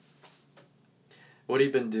What have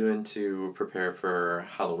you been doing to prepare for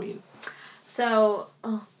Halloween? So,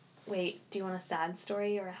 wait, do you want a sad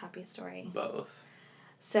story or a happy story? Both.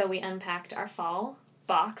 So we unpacked our fall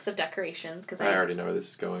box of decorations because I already know where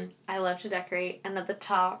this is going. I love to decorate, and at the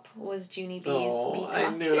top was Junie B's Oh, bee I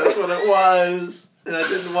costume. knew that's what it was, and I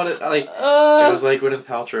didn't want it. It was like Gwyneth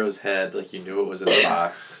Paltrow's head. Like, you knew it was in the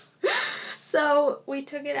box. So we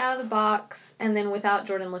took it out of the box, and then without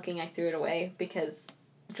Jordan looking, I threw it away because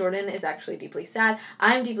Jordan is actually deeply sad.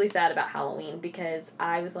 I'm deeply sad about Halloween because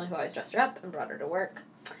I was the one who always dressed her up and brought her to work.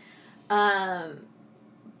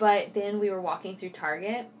 But then we were walking through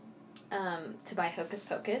Target to buy Hocus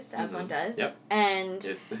Pocus, as one does. Yep.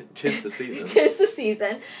 And Tis the season. Tis the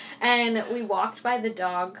season. And we walked by the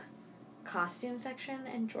dog costume section,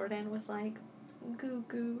 and Jordan was like, goo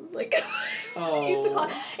goo. Like, I used to call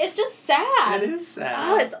it. It's just sad. It is sad.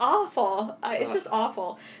 Oh, it's awful. It's just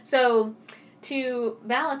awful. So, to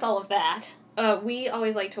balance all of that, we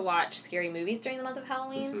always like to watch scary movies during the month of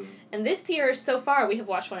Halloween. Mm-hmm. And this year, so far, we have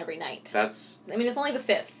watched one every night. It's only the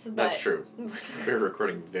 5th. But That's true. We're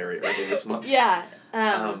recording very early this month. Yeah.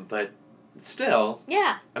 But still.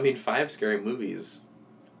 Yeah. 5 scary movies.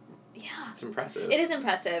 Yeah. It's impressive. It is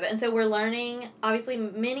impressive. And so we're learning, obviously,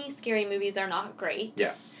 many scary movies are not great.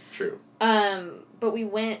 Yes, true. But we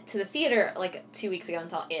went to the theater, 2 weeks ago and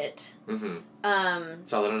saw It. Mm-hmm.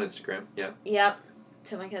 Saw that on Instagram, yeah. Yep.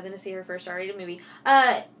 Took my cousin to see her first R-rated movie.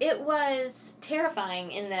 It was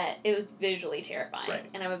terrifying in that it was visually terrifying. Right.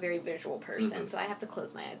 And I'm a very visual person, mm-hmm. so I have to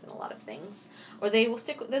close my eyes in a lot of things. Or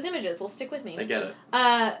those images will stick with me. I get it.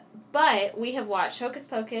 But we have watched Hocus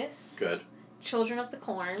Pocus. Good. Children of the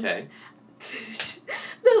Corn. Okay.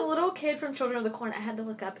 The little kid from Children of the Corn, I had to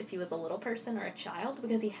look up if he was a little person or a child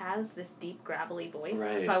because he has this deep, gravelly voice.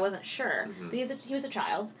 Right. So I wasn't sure. Mm-hmm. But he was a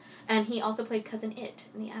child. And he also played Cousin It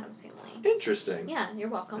in the Addams Family. Interesting. Yeah, you're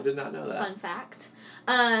welcome. I did not know that. Fun fact.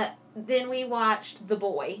 Then we watched The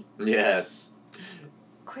Boy. Yes.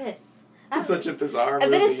 Chris. It's such a bizarre movie.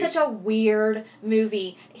 That is such a weird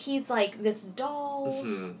movie. He's like this doll.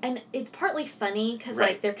 Mm-hmm. And it's partly funny because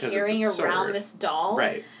they're 'cause carrying it's around this doll.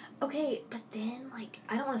 Right. Okay, but then,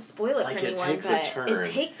 I don't want to spoil it for anyone, it takes a turn. It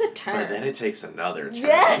takes a turn. But then it takes another turn.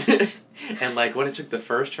 Yes! And, when it took the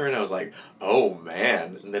first turn, I was like, oh,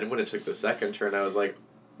 man. And then when it took the second turn, I was like,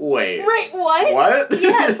 wait. Right, what? What?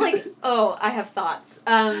 Yeah, I have thoughts.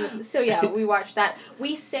 So, yeah, we watched that.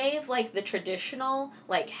 We save, the traditional,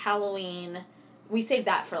 Halloween... We save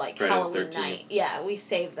that for, Friday Halloween 13th. night. Yeah, we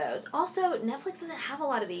save those. Also, Netflix doesn't have a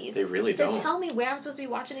lot of these. They really don't. So tell me where I'm supposed to be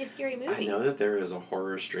watching these scary movies. I know that there is a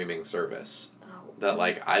horror streaming service Oh. that,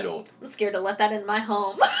 I don't... I'm scared to let that in my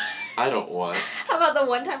home. I don't want. How about the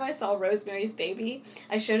one time I saw Rosemary's Baby?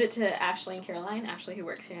 I showed it to Ashley and Caroline. Ashley, who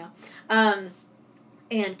works here now.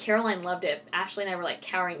 And Caroline loved it. Ashley and I were,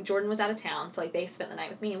 cowering. Jordan was out of town, so, they spent the night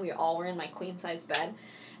with me, and we all were in my queen-size bed.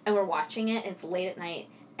 And we're watching it, and it's late at night,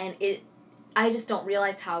 and I just don't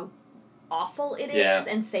realize how awful it is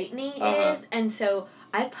and Satan-y it is. And so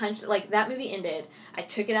I punched, that movie ended. I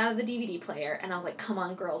took it out of the DVD player, and I was like, come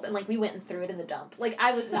on, girls. And, we went and threw it in the dump.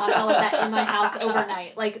 I was not going to let that in my house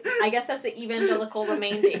overnight. I guess that's the evangelical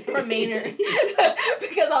remainer.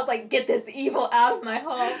 Because I was like, get this evil out of my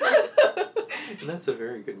home. And that's a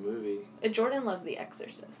very good movie. Jordan loves The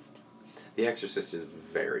Exorcist. The Exorcist is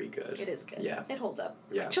very good. It is good. Yeah. It holds up.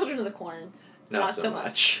 Yeah. Children of the Corn. Not so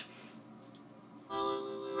much.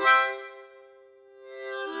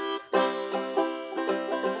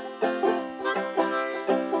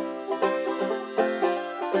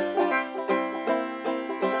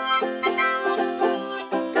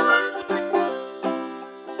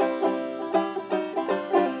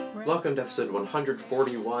 Welcome to episode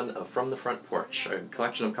 141 of From the Front Porch, a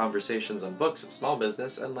collection of conversations on books, small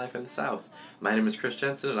business, and life in the South. My name is Chris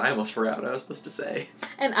Jensen, and I almost forgot what I was supposed to say.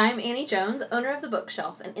 And I'm Annie Jones, owner of The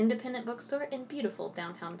Bookshelf, an independent bookstore in beautiful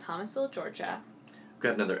downtown Thomasville, Georgia. We've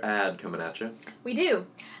got another ad coming at you. We do.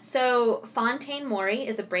 So, Fontaine Maury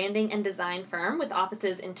is a branding and design firm with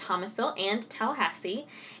offices in Thomasville and Tallahassee,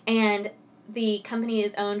 and the company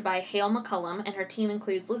is owned by Hale McCullum, and her team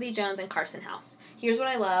includes Lizzie Jones and Carson House. Here's what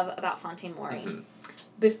I love about Fontaine Maury. Mm-hmm.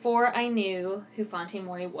 Before I knew who Fontaine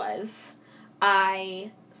Maury was,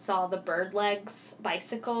 I saw the Bird Legs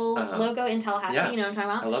bicycle logo in Tallahassee. Yeah. You know what I'm talking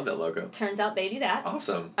about? I love that logo. Turns out they do that.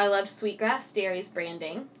 Awesome. I loved Sweetgrass Dairy's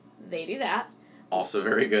branding. They do that. Also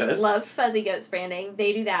very good. Loved Fuzzy Goat's branding.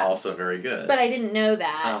 They do that. Also very good. But I didn't know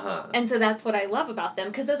that. Uh-huh. And so that's what I love about them,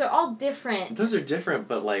 because those are all different. Those are different,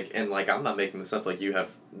 but I'm not making this up. You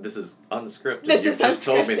have, this is unscripted. This You've is just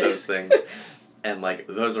told me unscripted. those things. And,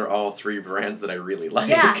 those are all 3 brands that I really like.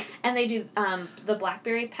 Yeah, and they do the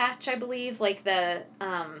Blackberry Patch, I believe,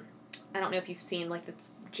 I don't know if you've seen, like,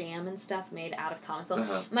 it's jam and stuff made out of Thomasville.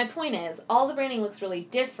 Uh-huh. My point is, all the branding looks really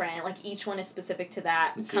different. Like, each one is specific to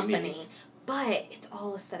that It's company. unique. But it's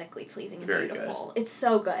all aesthetically pleasing and Very beautiful. It's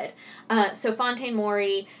so good. So Fontaine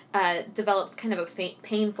Maury develops kind of a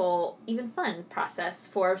painful, even fun process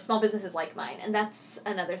for small businesses like mine. And that's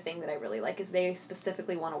another thing that I really like, is they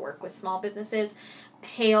specifically want to work with small businesses.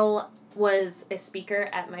 Hale was a speaker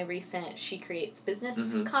at my recent She Creates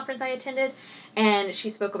Business conference I attended, and she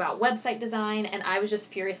spoke about website design, and I was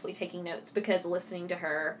just furiously taking notes because listening to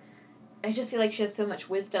her, I just feel like she has so much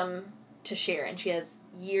wisdom to share, and she has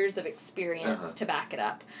years of experience to back it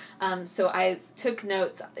up. So I took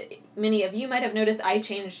notes. Many of you might have noticed I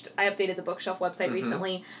updated the bookshelf website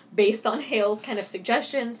recently based on Hale's kind of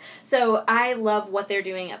suggestions. So I love what they're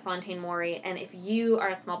doing at Fontaine Maury, and if you are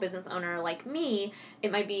a small business owner like me,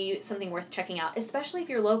 it might be something worth checking out, especially if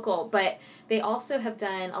you're local. But they also have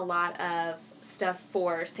done a lot of stuff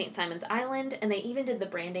for St. Simon's Island, and they even did the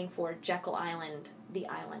branding for Jekyll Island, the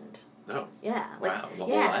island. Oh. Yeah. Like, wow, the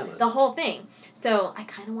whole island. The whole thing. So I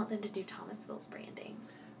kind of want them to do Thomasville's branding.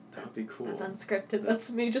 That would be cool. That's unscripted. That's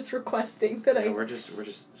me just requesting that we're just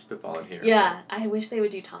spitballing here. Yeah, I wish they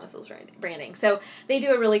would do Thomasville's branding. So they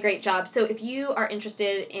do a really great job. So if you are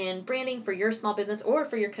interested in branding for your small business or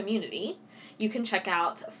for your community, you can check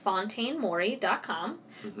out fontainemaury.com.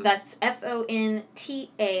 That's FONTAINE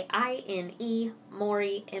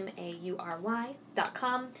Maury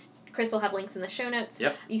MAURY.com. Chris will have links in the show notes.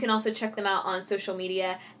 Yep. You can also check them out on social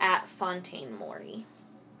media at Fontaine Maury.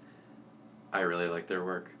 I really like their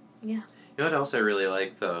work. Yeah. You know what else I really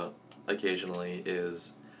like, though, occasionally,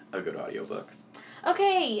 is a good audiobook.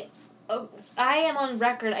 Okay. I am on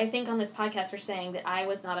record, I think, on this podcast for saying that I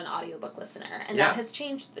was not an audiobook listener, and that has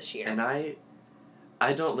changed this year. And I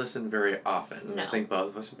don't listen very often. No. I think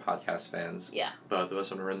both of us are podcast fans. Yeah. Both of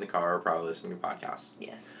us, when we're in the car, are probably listening to podcasts.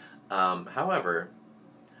 Yes. However,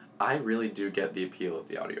 I really do get the appeal of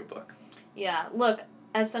the audiobook. Yeah. Look,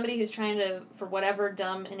 as somebody who's trying to, for whatever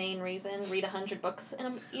dumb, inane reason, read 100 books in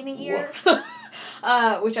a year,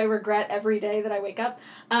 which I regret every day that I wake up,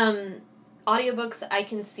 audiobooks, I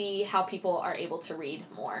can see how people are able to read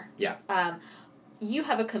more. Yeah. You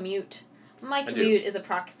have a commute. My commute is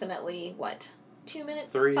approximately, 2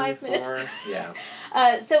 minutes? 3, 5 minutes? 4, yeah.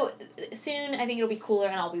 So soon I think it'll be cooler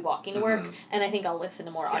and I'll be walking to work, and I think I'll listen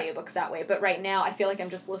to more audiobooks that way. But right now I feel like I'm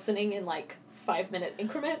just listening in 5-minute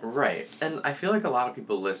increments. Right. And I feel like a lot of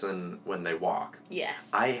people listen when they walk.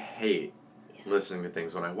 Yes. I hate listening to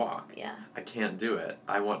things when I walk. Yeah. I can't do it.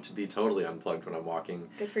 I want to be totally unplugged when I'm walking.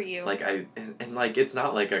 Good for you. It's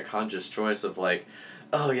not like a conscious choice of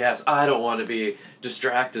oh yes, I don't want to be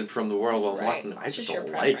distracted from the world while walking. I just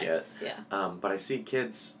don't like it. Yeah. But I see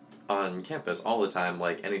kids on campus all the time,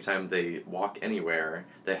 anytime they walk anywhere,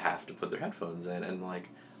 they have to put their headphones in, and I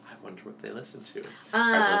wonder what they listen to.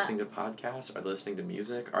 Are they listening to podcasts? Are they listening to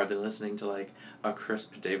music? Are they listening to a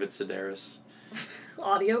crisp David Sedaris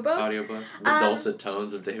audiobook? The dulcet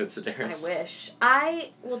tones of David Sedaris. I wish.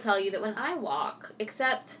 I will tell you that when I walk,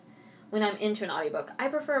 except when I'm into an audiobook, I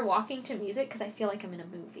prefer walking to music because I feel like I'm in a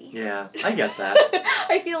movie. Yeah, I get that.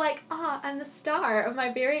 I feel like, I'm the star of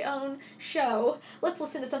my very own show. Let's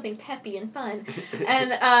listen to something peppy and fun.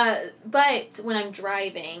 And but when I'm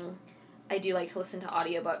driving, I do like to listen to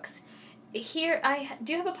audiobooks. Here, I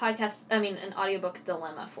do have an audiobook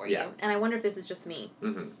dilemma for you. And I wonder if this is just me.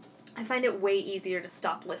 Mm-hmm. I find it way easier to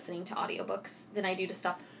stop listening to audiobooks than I do to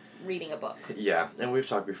stop reading a book. Yeah, and we've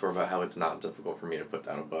talked before about how it's not difficult for me to put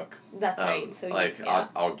down a book. That's right. So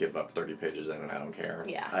I'll give up 30 pages in and I don't care.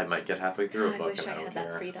 Yeah. I might get halfway through a book and I don't had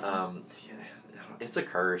care. That freedom. It's a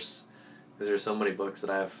curse. Because there's so many books that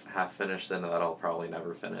I've half finished then that I'll probably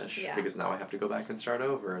never finish. Yeah. Because now I have to go back and start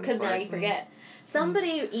over. Because now you forget.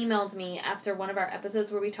 Somebody emailed me after one of our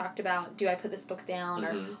episodes where we talked about, do I put this book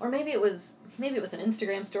down? Or maybe it was an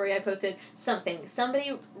Instagram story I posted. Something.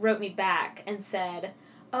 Somebody wrote me back and said,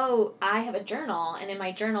 oh, I have a journal, and in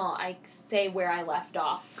my journal I say where I left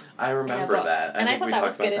off. I remember that. And I thought that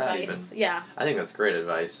was good advice. Yeah. I think that's great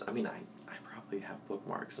advice. I mean, I probably have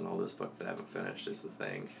bookmarks in all those books that I haven't finished is the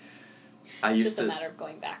thing. It's just a matter of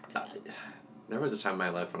going back to it. There was a time in my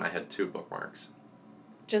life when I had 2 bookmarks.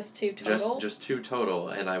 Just 2 total? Just 2 total,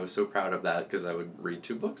 and I was so proud of that because I would read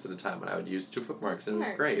 2 books at a time, and I would use 2 bookmarks, and it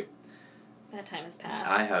was great. That time has passed.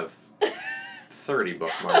 I have 30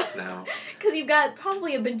 bookmarks now. Because you've got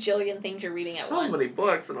probably a bajillion things you're reading at once. So many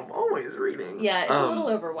books that I'm always reading. Yeah, it's a little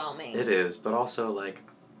overwhelming. It is, but also, I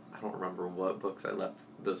don't remember what books I left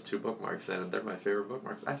those 2 bookmarks in. They're my favorite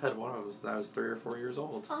bookmarks. I've had one of them since I was 3 or 4 years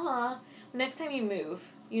old. Next time you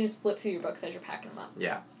move, you just flip through your books as you're packing them up.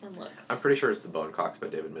 Yeah. And look. I'm pretty sure it's The Bone Clocks by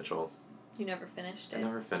David Mitchell. You never finished it. I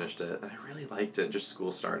never finished it. I really liked it. Just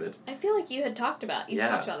school started. I feel like you had talked about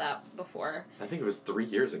that before. I think it was 3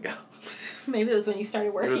 years ago. Maybe it was when you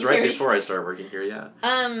started working here. It was right before I started working here, yeah.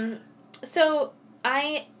 So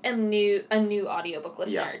I am a new audiobook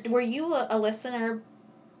listener. Yeah. Were you a listener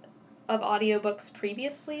of audiobooks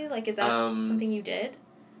previously? Like, is that something you did?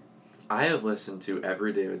 I have listened to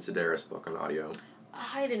every David Sedaris book on audio.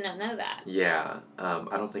 I did not know that. Yeah.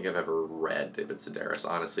 I don't think I've ever read David Sedaris,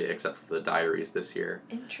 honestly, except for the diaries this year.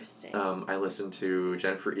 Interesting. I listened to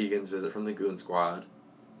Jennifer Egan's Visit from the Goon Squad.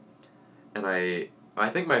 And I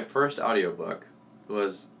think my first audiobook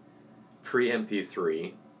was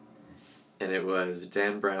pre-MP3. And it was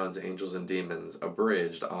Dan Brown's Angels and Demons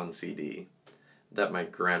abridged on CD that my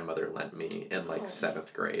grandmother lent me in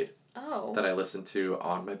 7th grade. Oh. That I listened to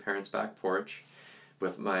on my parents' back porch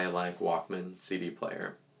with my Walkman CD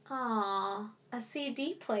player. Aw, a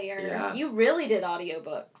CD player. Yeah. You really did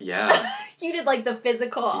audiobooks. Yeah. You did the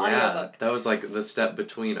physical audiobook. That was the step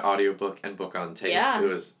between audiobook and book on tape. Yeah. It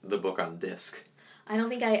was the book on disc. I don't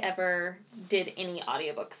think I ever did any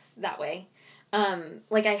audiobooks that way. I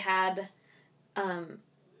had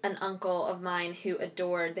an uncle of mine who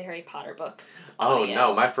adored the Harry Potter books. Oh,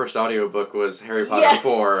 no. My first audiobook was Harry Potter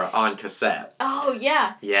 4 on cassette. Oh,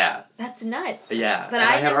 yeah. Yeah. That's nuts. Yeah. But and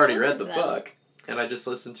I had already to read the book, and I just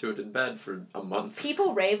listened to it in bed for a month.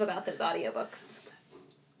 People rave about those audiobooks.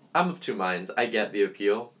 I'm of two minds. I get the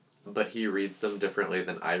appeal, but he reads them differently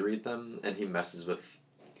than I read them, and he messes with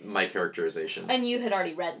my characterization. And you had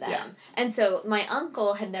already read them. Yeah. And so my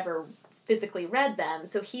uncle had never physically read them,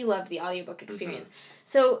 so he loved the audiobook experience. Mm-hmm.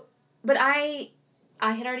 So, but I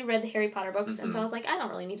had already read the Harry Potter books, and so I was like, I don't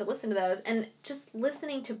really need to listen to those. And just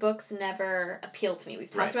listening to books never appealed to me. We've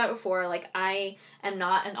talked about it before. I am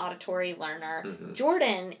not an auditory learner. Mm-hmm.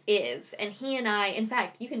 Jordan is, and he and I, in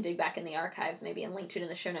fact, you can dig back in the archives maybe and link to it in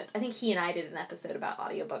the show notes. I think he and I did an episode about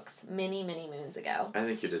audiobooks many, many moons ago. I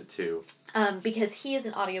think you did too. Because he is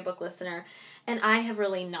an audiobook listener, and I have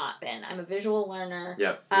really not been. I'm a visual learner.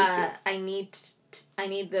 Yep, me too. I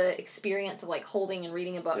need the experience of holding and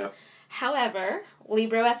reading a book. Yep. However,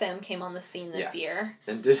 Libro FM came on the scene this year.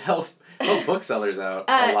 And did help booksellers out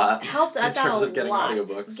a lot. Helped us out a lot. In terms of getting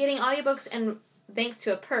audiobooks. Getting audiobooks, and thanks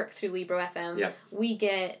to a perk through Libro FM, we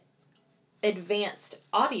get advanced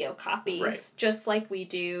audio copies, just like we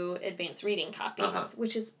do advanced reading copies,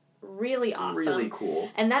 which is really awesome. Really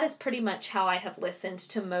cool. And that is pretty much how I have listened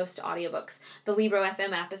to most audiobooks. The Libro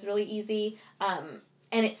FM app is really easy.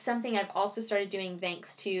 And it's something I've also started doing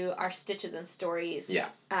thanks to our Stitches and Stories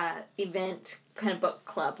event, kind of book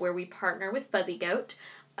club, where we partner with Fuzzy Goat,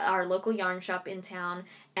 our local yarn shop in town,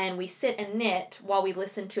 and we sit and knit while we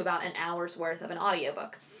listen to about an hour's worth of an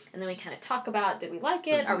audiobook. And then we kind of talk about, did we like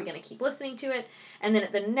it? Are we going to keep listening to it? And then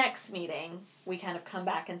at the next meeting, we kind of come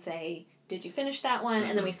back and say, did you finish that one?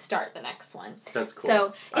 And then we start the next one. That's cool.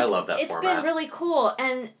 So I love that format. It's been really cool,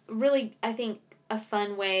 and really, I think, a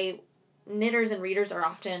fun way. Knitters and readers are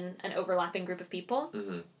often an overlapping group of people,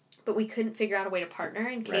 but we couldn't figure out a way to partner,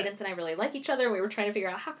 and Cadence and I really like each other. We were trying to figure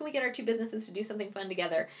out how can we get our two businesses to do something fun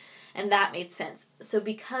together, and that made sense. So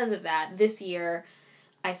because of that, this year,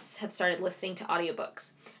 I have started listening to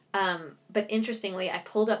audiobooks. But interestingly, I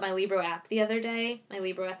pulled up my Libro app the other day, my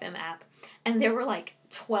Libro FM app, and there were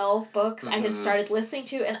 12 books I had started listening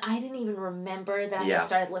to, and I didn't even remember that I had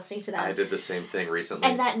started listening to them. I did the same thing recently.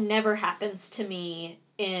 And that never happens to me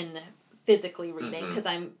in physically reading, because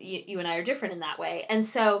you and I are different in that way. And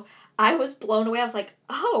so I was blown away. I was like,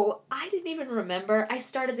 oh, I didn't even remember. I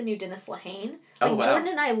started the new Dennis Lehane. Oh, wow. Jordan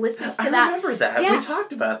and I listened to that. I remember that. Yeah. We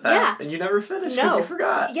talked about that. Yeah. And you never finished because you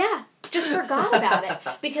forgot. Yeah. Just forgot about it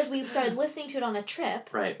because we started listening to it on a trip.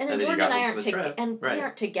 Right. And then Jordan and I aren't we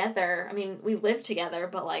aren't together. I mean, we live together,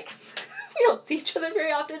 but we don't see each other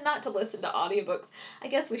very often. Not to listen to audiobooks. I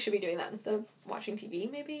guess we should be doing that instead of watching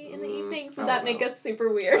TV maybe in the evenings. Would that make us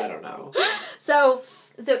super weird? I don't know. So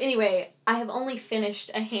anyway, I have only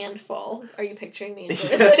finished a handful. Are you picturing me and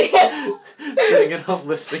Jordan sitting at home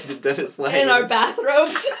listening to Dennis Lehane? In our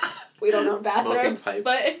bathrobes. We don't own bathrobes,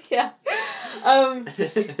 but yeah.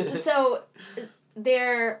 So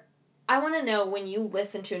I want to know, when you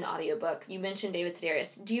listen to an audiobook, you mentioned David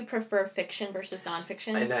Sedaris. Do you prefer fiction versus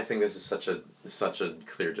nonfiction? And I think this is such a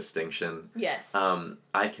clear distinction. Yes.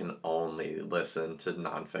 I can only listen to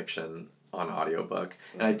nonfiction on audiobook,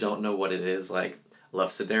 and I don't know what it is. Love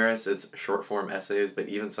Sedaris. It's short form essays, but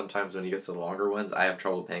even sometimes when you get to the longer ones, I have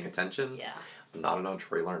trouble paying attention. Yeah. I'm not an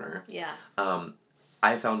auditory learner. Yeah.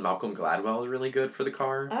 I found Malcolm Gladwell is really good for the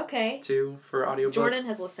car. Okay. Too, for audiobook. Jordan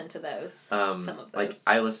has listened to those. Some of those.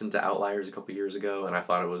 I listened to Outliers a couple years ago, and I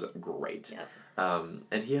thought it was great. Yep.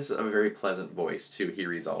 And he has a very pleasant voice, too. He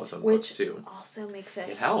reads all his own Which books, too. also makes a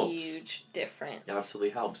helps. huge difference. It absolutely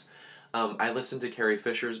helps. I listened to Carrie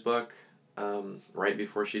Fisher's book right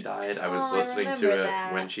before she died. I was listening to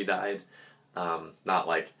it when she died. Not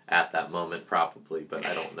like at that moment, probably, but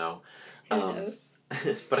I don't know. Who knows?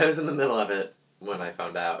 But I was in the middle of it when I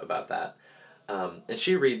found out about that. And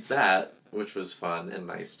she reads that, which was fun and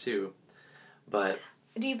nice, too. But...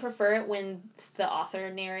 Do you prefer it when the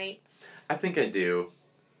author narrates? I think I do.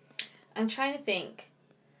 I'm trying to think.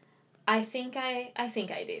 I think I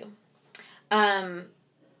do.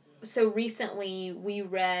 So recently we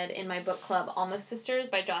read in my book club Almost Sisters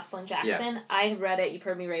by Jocelyn Jackson. Yeah. I read it. You've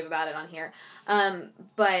heard me rave about it on here.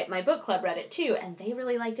 But my book club read it too, and they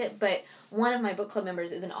really liked it. But one of my book club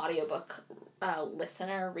members is an audiobook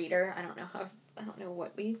listener, reader. I don't know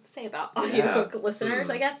what we say about audiobook listeners,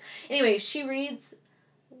 I guess. Anyway, she reads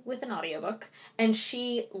with an audiobook, and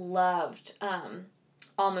she loved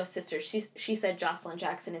Almost Sisters. She said Jocelyn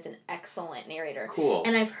Jackson is an excellent narrator. Cool.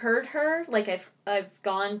 And I've heard her, like I've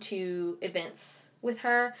gone to events with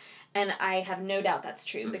her, and I have no doubt that's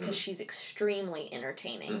true because she's extremely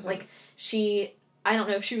entertaining. Like I don't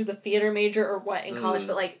know if she was a theater major or what in college,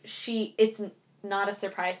 but like it's not a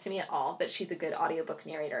surprise to me at all that she's a good audiobook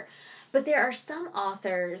narrator. But there are some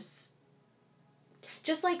authors,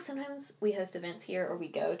 just like sometimes we host events here or we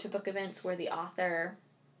go to book events where the author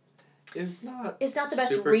is not the best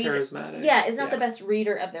super reader. Charismatic. Yeah, is not the best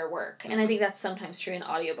reader of their work. And I think that's sometimes true in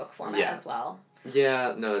audiobook format as well.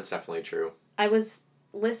 Yeah, no, that's definitely true. I was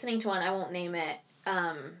listening to one, I won't name it,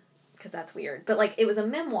 because that's weird. But like it was a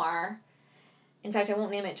memoir. In fact, I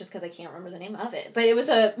won't name it just because I can't remember the name of it. But it was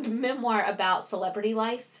a memoir about celebrity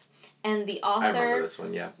life. And the author... I remember this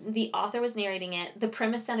one, yeah. The author was narrating it. The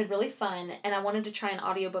premise sounded really fun, and I wanted to try an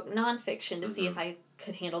audiobook nonfiction to see if I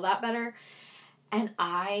could handle that better. And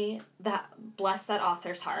bless that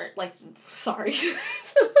author's heart. Like, sorry.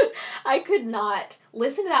 I could not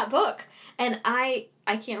listen to that book. And I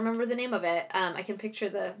can't remember the name of it. I can picture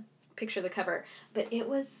the cover. But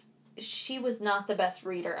she was not the best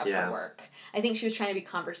reader of her work. I think she was trying to be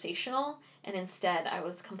conversational, and instead I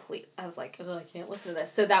was like, oh, I can't listen to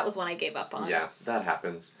this. So that was when I gave up on. Yeah, that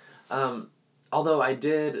happens. Although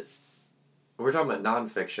we're talking about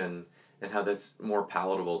nonfiction and how that's more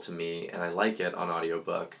palatable to me, and I like it on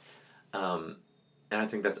audiobook. And I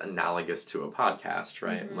think that's analogous to a podcast,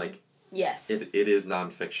 right? Mm-hmm. Like, yes. It is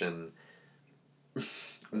nonfiction.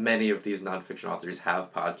 Many of these nonfiction authors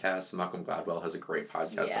have podcasts. Malcolm Gladwell has a great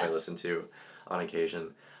podcast that I listen to on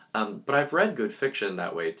occasion. But I've read good fiction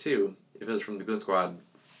that way, too. Visit from the Goon Squad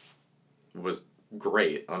was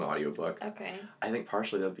great on audiobook. Okay. I think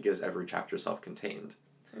partially, though, because every chapter is self-contained.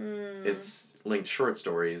 It's linked short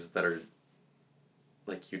stories that are,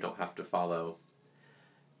 like, you don't have to follow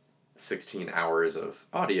 16 hours of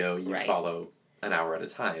audio. You follow an hour at a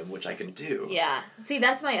time, which I can do. Yeah. See,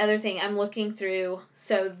 that's my other thing. I'm looking through.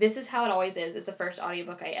 So This Is How It Always Is the first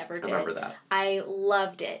audiobook I ever did. I remember that. I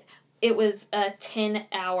loved it. It was a 11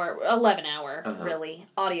 hour, really,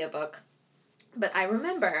 audiobook. But I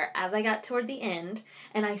remember, as I got toward the end,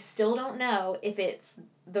 and I still don't know if it's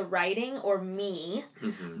the writing or me,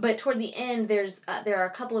 but toward the end, there are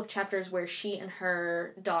a couple of chapters where she and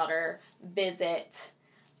her daughter visit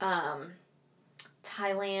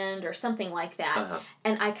Thailand or something like that,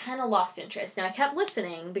 and I kind of lost interest. Now, I kept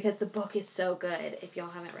listening because the book is so good. If y'all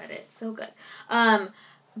haven't read it, it's so good.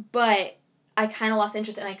 But I kind of lost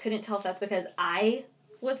interest, and I couldn't tell if that's because I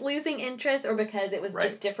was losing interest or because it was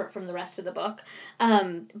just different from the rest of the book.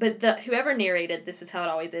 But whoever narrated This Is How It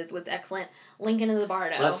Always Is was excellent. Lincoln in the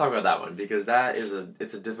Bardo. Let's talk about that one, because that is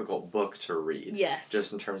it's a difficult book to read. Yes.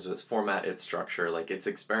 Just in terms of its format, its structure, like it's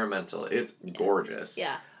experimental. It's gorgeous.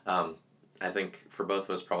 Yeah. I think for both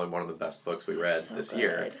of us, probably one of the best books we read this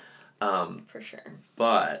year. For sure.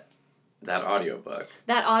 But that audiobook,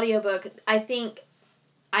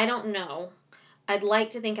 I don't know. I'd like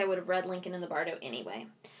to think I would have read Lincoln in the Bardo anyway.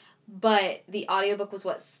 But the audiobook was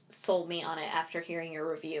what sold me on it after hearing your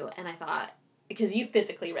review. And I thought, because you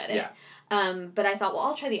physically read it. Yeah. But I thought, well,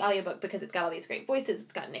 I'll try the audiobook because it's got all these great voices.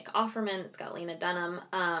 It's got Nick Offerman. It's got Lena Dunham.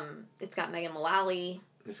 It's got Megan Mullally.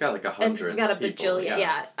 It's got like 100 It's got a bajillion.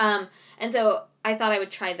 Yeah. And so I thought I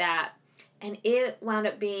would try that. And it wound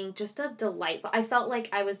up being just a delightful... I felt like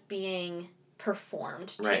I was being performed,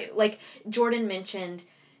 too. Right. Like, Jordan mentioned...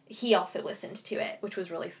 He also listened to it, which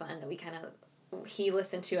was really fun. That he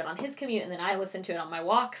listened to it on his commute, and then I listened to it on my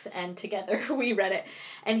walks, and together we read it.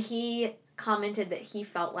 And he commented that he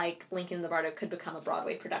felt like Lincoln in the Bardo could become a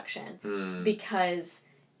Broadway production because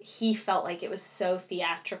he felt like it was so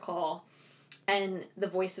theatrical, and the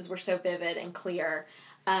voices were so vivid and clear.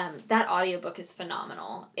 That audiobook is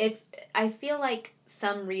phenomenal. If I feel like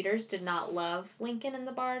some readers did not love Lincoln in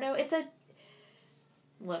the Bardo, it's an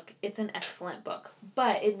excellent book,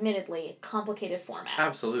 but admittedly, complicated format.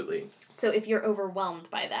 Absolutely. So if you're overwhelmed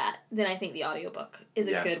by that, then I think the audiobook is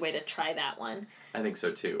a good way to try that one. I think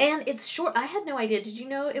so too. And it's short. I had no idea. Did you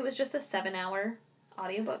know it was just a 7-hour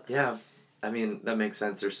audiobook? Yeah. I mean, that makes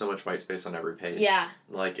sense. There's so much white space on every page. Yeah.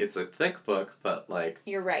 Like, it's a thick book, but, like...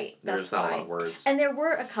 You're right. There's not a lot of words. And there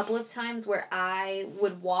were a couple of times where I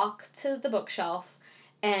would walk to the bookshelf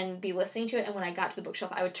and be listening to it, and when I got to the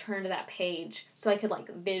bookshelf, I would turn to that page so I could,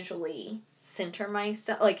 like, visually center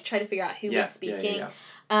myself, like, try to figure out who was speaking.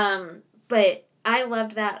 But I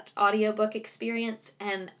loved that audiobook experience,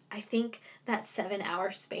 and I think that 7-hour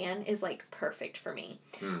span is, like, perfect for me.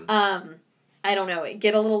 I don't know, it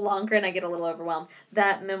get a little longer and I get a little overwhelmed.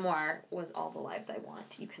 That memoir was All the Lives I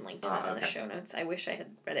Want. You can link to that in the show notes. I wish I had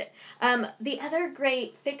read it. The other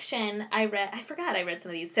great fiction I read, I forgot I read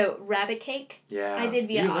some of these. So, Rabbit Cake. Yeah. I did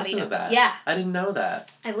via audio. You listened to that? Yeah. I didn't know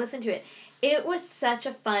that. I listened to it. It was such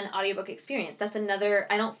a fun audiobook experience. That's another,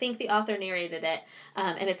 I don't think the author narrated it,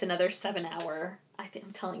 and it's another 7-hour, I'm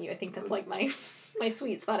telling you, I think that's like my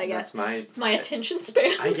sweet spot, I guess. It's my attention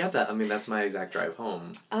span. I get that. I mean, that's my exact drive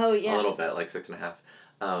home. Oh, yeah. A little bit, like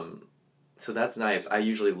 6.5. So that's nice. I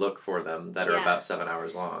usually look for them that are about 7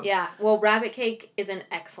 hours long. Yeah. Well, Rabbit Cake is an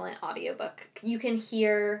excellent audiobook. You can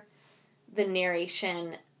hear the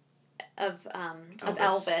narration of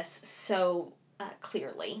Elvis so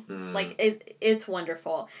clearly. Like, it's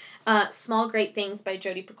wonderful. Small Great Things by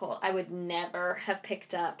Jodi Picoult I would never have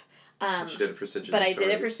picked up. But you did it for Stitches but and I Stories.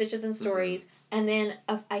 did it for Stitches and Stories. And then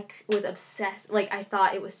I was obsessed. Like, I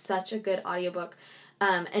thought it was such a good audiobook.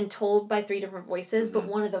 And told by 3 different voices, but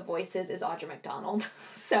one of the voices is Audra McDonald.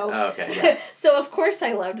 So, so of course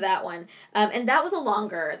I loved that one. And that was a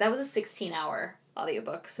 16-hour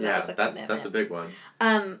audiobook. So that was a commitment. That's a big one.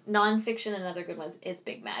 Nonfiction, another good one is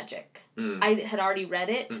Big Magic. I had already read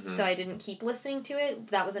it, so I didn't keep listening to it.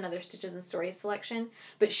 That was another Stitches and Stories selection,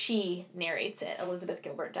 but she narrates it. Elizabeth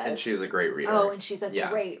Gilbert does. And she's a great reader. Oh, and she's a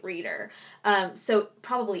great reader. So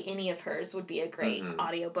probably any of hers would be a great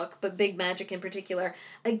audiobook, but Big Magic in particular,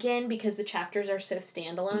 again, because the chapters are so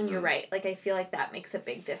standalone, you're right. Like, I feel like that makes a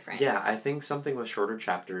big difference. Yeah, I think something with shorter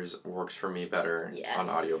chapters works for me better on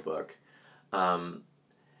audiobook. And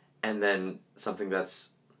then something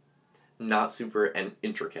that's not super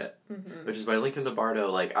intricate, which is by Lincoln the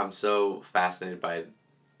Bardo. Like, I'm so fascinated by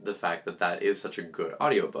the fact that is such a good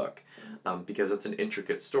audiobook, because it's an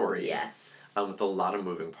intricate story. Yes. With a lot of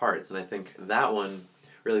moving parts, and I think that one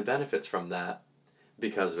really benefits from that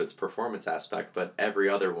because of its performance aspect, but every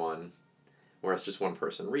other one, where it's just one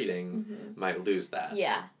person reading, might lose that.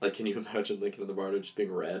 Yeah. Like, can you imagine Lincoln in the Bardo just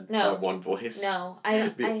being read by one voice? No.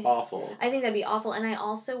 It'd be awful. I think that'd be awful. And I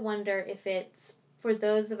also wonder if it's, for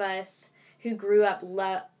those of us who grew up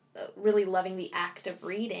really loving the act of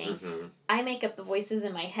reading, I make up the voices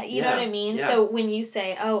in my head. You know what I mean? Yeah. So when you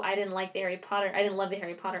say, I didn't love the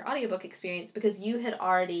Harry Potter audiobook experience because you had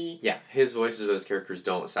already... Yeah, his voices of those characters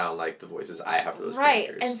don't sound like the voices I have for those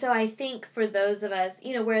characters. Right, and so I think for those of us,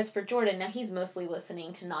 whereas for Jordan, now he's mostly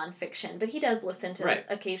listening to nonfiction, but he does listen to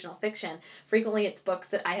occasional fiction. Frequently it's books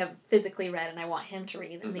that I have physically read and I want him to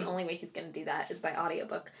read, and the only way he's going to do that is by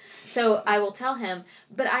audiobook. So I will tell him,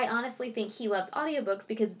 but I honestly think he loves audiobooks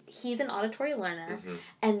because he's an auditory learner,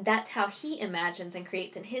 and that's how he imagines and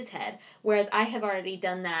creates in his head, whereas I have already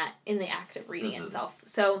done that in the act of reading itself.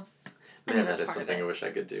 So, man, that is something I wish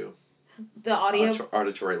I could do. The audio...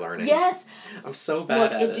 Auditory learning. Yes! I'm so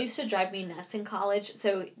bad at it. Look, it used to drive me nuts in college.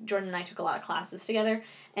 So Jordan and I took a lot of classes together,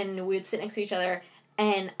 and we would sit next to each other,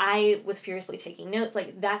 and I was furiously taking notes.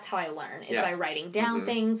 Like, that's how I learn, is by writing down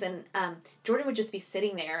things, and Jordan would just be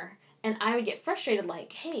sitting there, and I would get frustrated,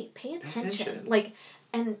 like, hey, pay attention. Like,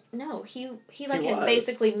 and no, he had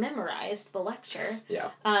basically memorized the lecture. Yeah.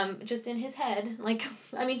 Just in his head. Like,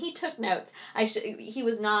 I mean, he took notes.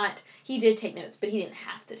 He did take notes, but he didn't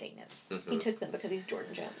have to take notes. He took them because he's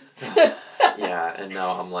Jordan Jones. Yeah, and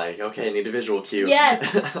now I'm like, okay, I need a visual cue.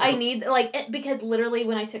 Yes, I need, because literally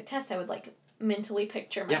when I took tests, I would, mentally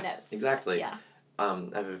picture my notes. Exactly. Yeah. I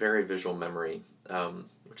have a very visual memory,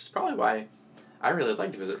 which is probably why I really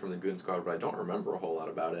like to Visit from the Goon Squad, but I don't remember a whole lot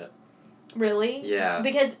about it. Really? Yeah.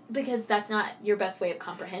 Because that's not your best way of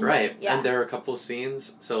comprehending. Right. Yeah. And there are a couple of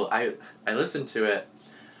scenes. So I listened to it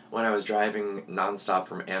when I was driving nonstop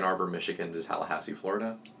from Ann Arbor, Michigan to Tallahassee,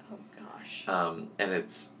 Florida. Oh gosh. And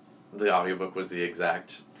the audiobook was the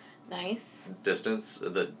exact distance.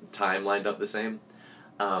 The time lined up the same.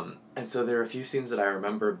 And so there are a few scenes that I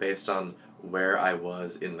remember based on where I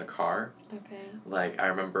was in the car. Okay. Like, I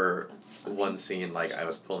remember one scene, like, I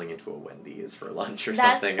was pulling into a Wendy's for lunch or That's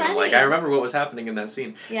something. funny. And, like, I remember what was happening in that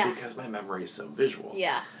scene. Yeah. Because my memory is so visual.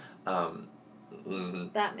 Yeah.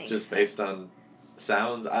 That makes just sense. Based on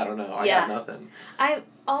sounds, I don't know. I Yeah. got nothing. I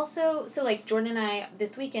also, so, like, Jordan and I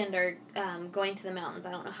this weekend are going to the mountains.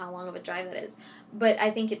 I don't know how long of a drive that is. But I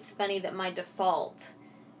think it's funny that my default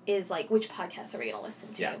is, like, which podcast are we going to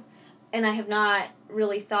listen to? Yeah. And I have not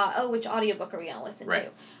really thought, which audiobook are we going to listen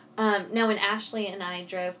Right. to? Now, when Ashley and I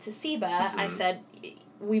drove to Seba, I said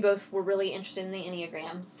we both were really interested in the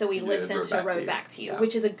Enneagram, so we listened to Road Back to You,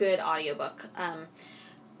 which is a good audiobook.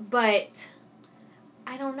 But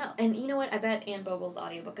I don't know. And you know what? I bet Anne Bogle's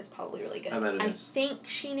audiobook is probably really good. I bet it is. I think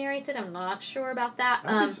she narrates it. I'm not sure about that.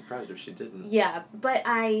 I'd be surprised if she didn't. Yeah, but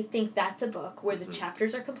I think that's a book where the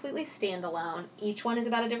chapters are completely standalone. Each one is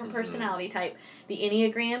about a different personality type. The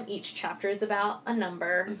Enneagram, each chapter is about a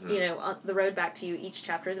number. You know, The Road Back to You, each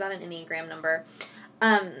chapter is about an Enneagram number.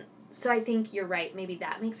 So I think you're right. Maybe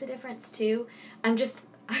that makes a difference too. I'm just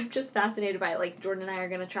fascinated by it. Like, Jordan and I are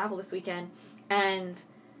going to travel this weekend, and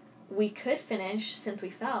we could finish Since We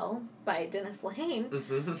Fell by Dennis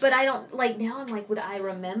Lehane, but I don't, like, now I'm like, would I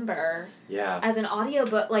remember as an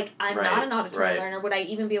audiobook? Like, I'm not an auditory learner. Would I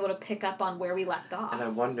even be able to pick up on where we left off? And I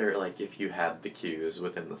wonder, like, if you had the cues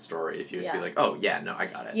within the story, if you would be like, oh, yeah, no, I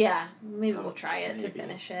got it. Yeah, maybe we'll try it to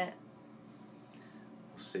finish it.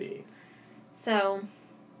 We'll see. So,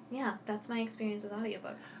 yeah, that's my experience with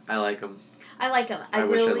audiobooks. I like them. I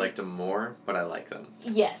wish I liked them more, but I like them.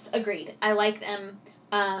 Yes, agreed. I like them.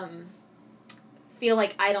 Feel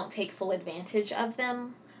like I don't take full advantage of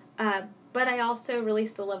them, but I also really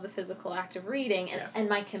still love the physical act of reading, and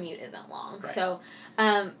my commute isn't long. Right. So,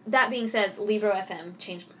 that being said, Libro FM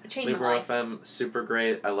changed my life. Libro FM, super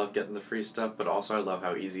great. I love getting the free stuff, but also I love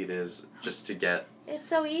how easy it is just to get. It's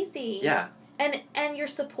so easy. Yeah. And you're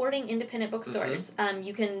supporting independent bookstores.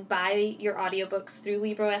 You can buy your audiobooks through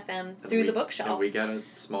Libro FM, through the bookshelf. And we get a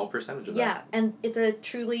small percentage of that. Yeah, and it's a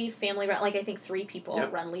truly family-run, like, I think 3 people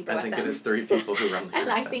run Libro FM. I think it is 3 people who run Libro FM.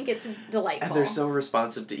 And I think it's delightful. And they're so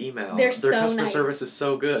responsive to email. Their customer service is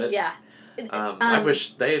so good. Yeah. I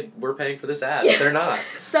wish they were paying for this ad. They're not.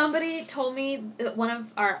 Somebody told me, one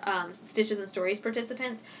of our Stitches and Stories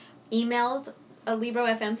participants emailed a Libro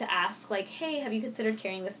FM to ask, like, hey, have you considered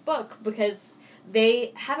carrying this book? Because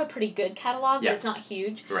they have a pretty good catalog, but it's not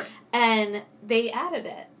huge. Right. And they added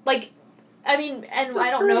it. Like, I mean, and I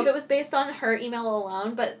don't know if it was based on her email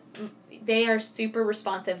alone, but they are super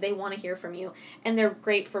responsive. They want to hear from you. And they're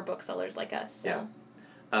great for booksellers like us. So.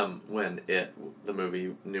 Yeah. When the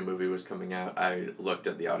new movie was coming out, I looked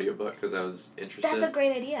at the audiobook because I was interested. That's a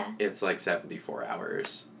great idea. It's like 74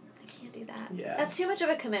 hours. Can't do that. Yeah. That's too much of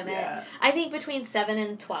a commitment. Yeah. I think between 7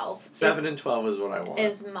 and 12. 7 and 12 is what I want.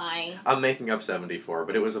 Is my... I'm making up 74,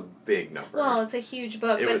 but it was a big number. Well, it's a huge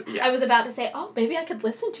book, I was about to say, maybe I could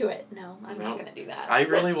listen to it. No, I'm not going to do that. I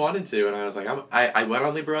really wanted to, and I was like, I went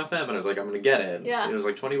on Libro FM, and I was like, I'm going to get it. Yeah. And it was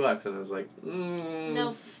like $20, and I was like, nope.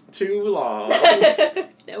 It's too long.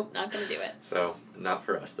 Nope, not going to do it. So, not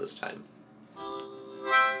for us this time.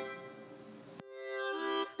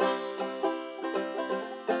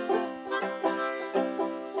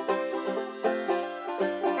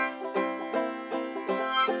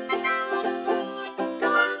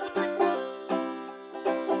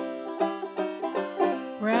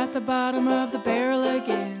 The bottom of the barrel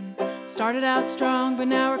again. Started out strong, but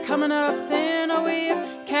now we're coming up thin. Oh, we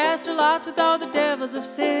have cast our lots with all the devils of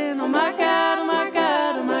sin. Oh my God, oh my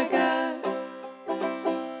God, oh my God.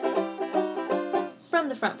 From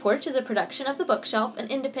the Front Porch is a production of The Bookshelf, an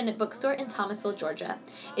independent bookstore in Thomasville, Georgia.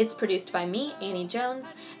 It's produced by me, Annie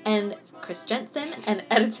Jones, and Chris Jensen, and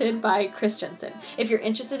edited by Chris Jensen. If you're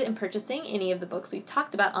interested in purchasing any of the books we've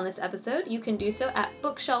talked about on this episode, you can do so at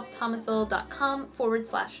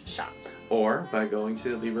bookshelfthomasville.com/shop. Or by going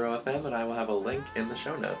to Libro FM, and I will have a link in the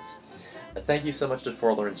show notes. Thank you so much to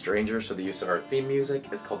Forlorn Strangers for the use of our theme music.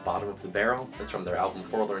 It's called Bottom of the Barrel. It's from their album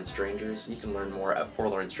Forlorn Strangers. You can learn more at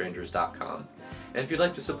forlornstrangers.com. And if you'd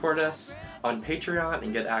like to support us on Patreon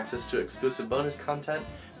and get access to exclusive bonus content,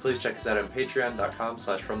 please check us out on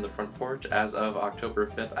patreon.com/fromthefrontporch. As of October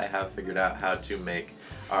 5th, I have figured out how to make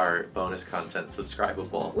our bonus content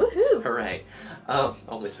subscribable. Woohoo! Hooray.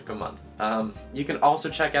 Only took a month. You can also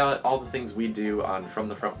check out all the things we do on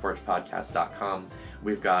fromthefrontporchpodcast.com.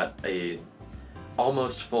 We've got a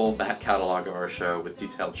almost full back catalog of our show with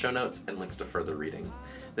detailed show notes and links to further reading.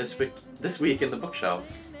 This week in the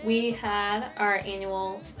bookshelf, we had our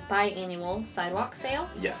biannual sidewalk sale.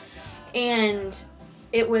 Yes. And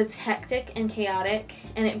it was hectic and chaotic,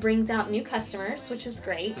 and it brings out new customers, which is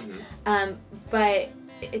great. Mm-hmm. But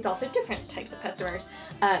it's also different types of customers,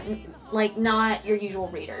 like not your usual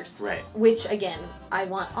readers. Right. Which, again, I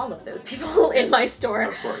want all of those people in my store.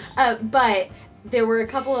 Of course. But there were a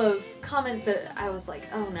couple of comments that I was like,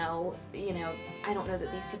 oh no, I don't know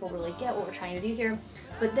that these people really get what we're trying to do here.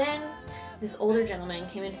 But then this older gentleman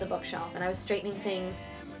came into the bookshelf, and I was straightening things,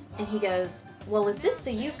 and he goes, well, is this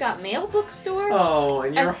the You've Got Mail bookstore? Oh,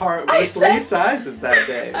 and your heart was three sizes that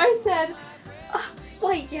day. I said,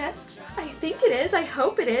 why, yes, I think it is. I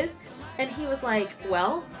hope it is. And he was like,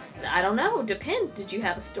 well, I don't know. Depends. Did you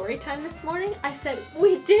have a story time this morning? I said,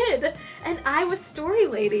 we did. And I was story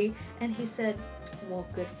lady. And he said, well,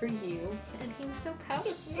 good for you. And he was so proud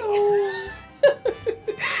of me. Oh.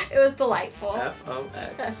 It was delightful.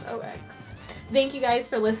 FOX. FOX. Thank you guys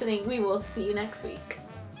for listening. We will see you next week.